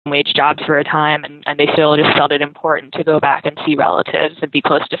wage jobs for a time, and they still just felt it important to go back and see relatives and be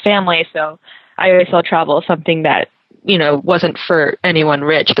close to family. So I always saw travel as something that, wasn't for anyone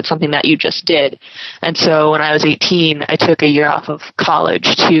rich, but something that you just did. And so when I was 18, I took a year off of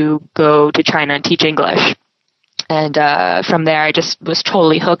college to go to China and teach English. And from there, I just was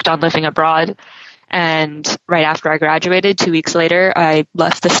totally hooked on living abroad. And right after I graduated, 2 weeks later, I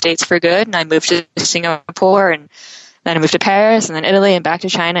left the States for good, and I moved to Singapore, and then I moved to Paris, and then Italy, and back to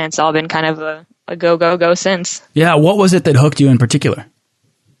China. And it's all been kind of a go since. Yeah. What was it that hooked you in particular?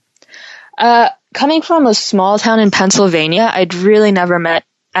 Coming from a small town in Pennsylvania, I'd really never met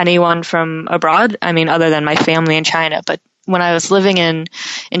anyone from abroad. I mean, other than my family in China. But when I was living in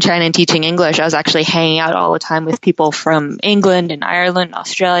China and teaching English, I was actually hanging out all the time with people from England and Ireland,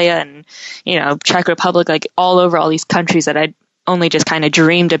 Australia, and, Czech Republic, like all over all these countries that I'd only just kind of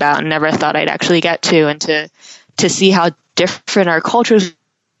dreamed about and never thought I'd actually get to. And to see how different our cultures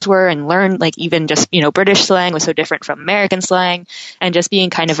were and learn, like, even just, British slang was so different from American slang, and just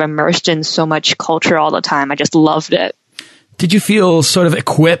being kind of immersed in so much culture all the time. I just loved it. Did you feel sort of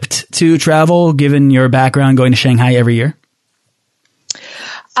equipped to travel given your background going to Shanghai every year?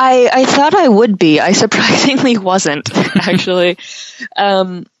 I thought I would be. I surprisingly wasn't, actually.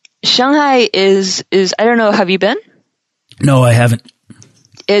 Shanghai is, I don't know, have you been? No, I haven't.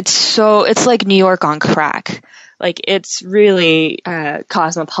 It's like New York on crack. Like, it's really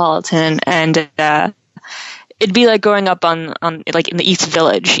cosmopolitan, and it'd be like growing up on like in the East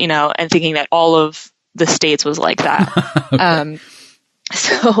Village, and thinking that all of the States was like that. Okay.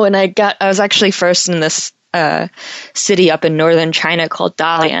 So when I was actually first in this city up in northern China called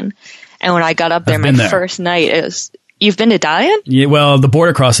Dalian, and when I got up there, my first night you've been to Dalian? Yeah, well, the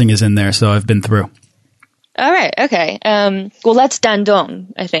border crossing is in there, so I've been through. All right, okay. Well, that's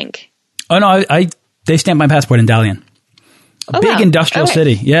Dandong, I think. Oh no, they stamped my passport in Dalian. A big industrial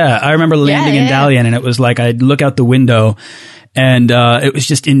city. Yeah, I remember landing in Dalian, and it was like I'd look out the window, and it was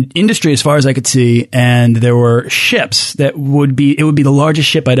just in industry as far as I could see, and there were ships that would be the largest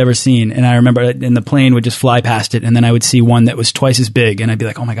ship I'd ever seen, and I remember and the plane would just fly past it, and then I would see one that was twice as big, and I'd be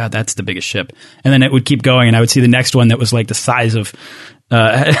like, oh my God, that's the biggest ship. And then it would keep going, and I would see the next one that was like the size of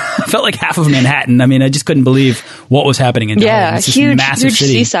felt like half of Manhattan. I mean, I just couldn't believe what was happening in Dalian. Yeah, it's this huge massive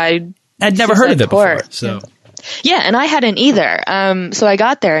city. Seaside. I'd never heard of it before. So yeah, and I hadn't either. So I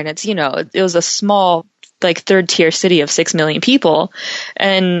got there, and it's, it was a small, like, third tier city of 6 million people,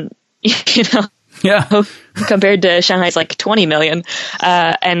 and yeah, compared to Shanghai's like 20 million.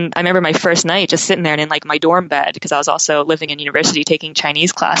 And I remember my first night just sitting there in like my dorm bed, because I was also living in university taking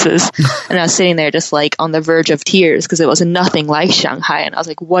Chinese classes, and I was sitting there just like on the verge of tears because it was nothing like Shanghai, and I was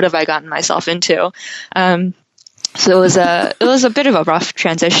like, what have I gotten myself into? So it was a bit of a rough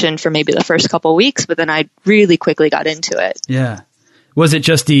transition for maybe the first couple of weeks, but then I really quickly got into it. Yeah. Was it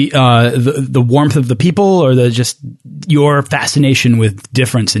just the warmth of the people, or just your fascination with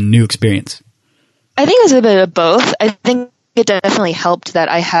difference and new experience? I think it was a bit of both. I think it definitely helped that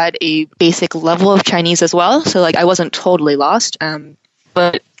I had a basic level of Chinese as well. So like I wasn't totally lost.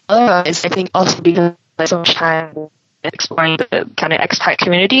 But otherwise, I think also because I spent so much time exploring the kind of expat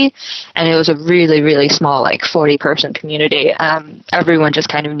community, and it was a really, really small, like 40-person community. Everyone just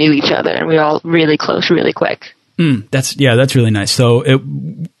kind of knew each other, and we were all really close, really quick. That's really nice. So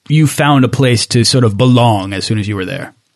you found a place to sort of belong as soon as you were there.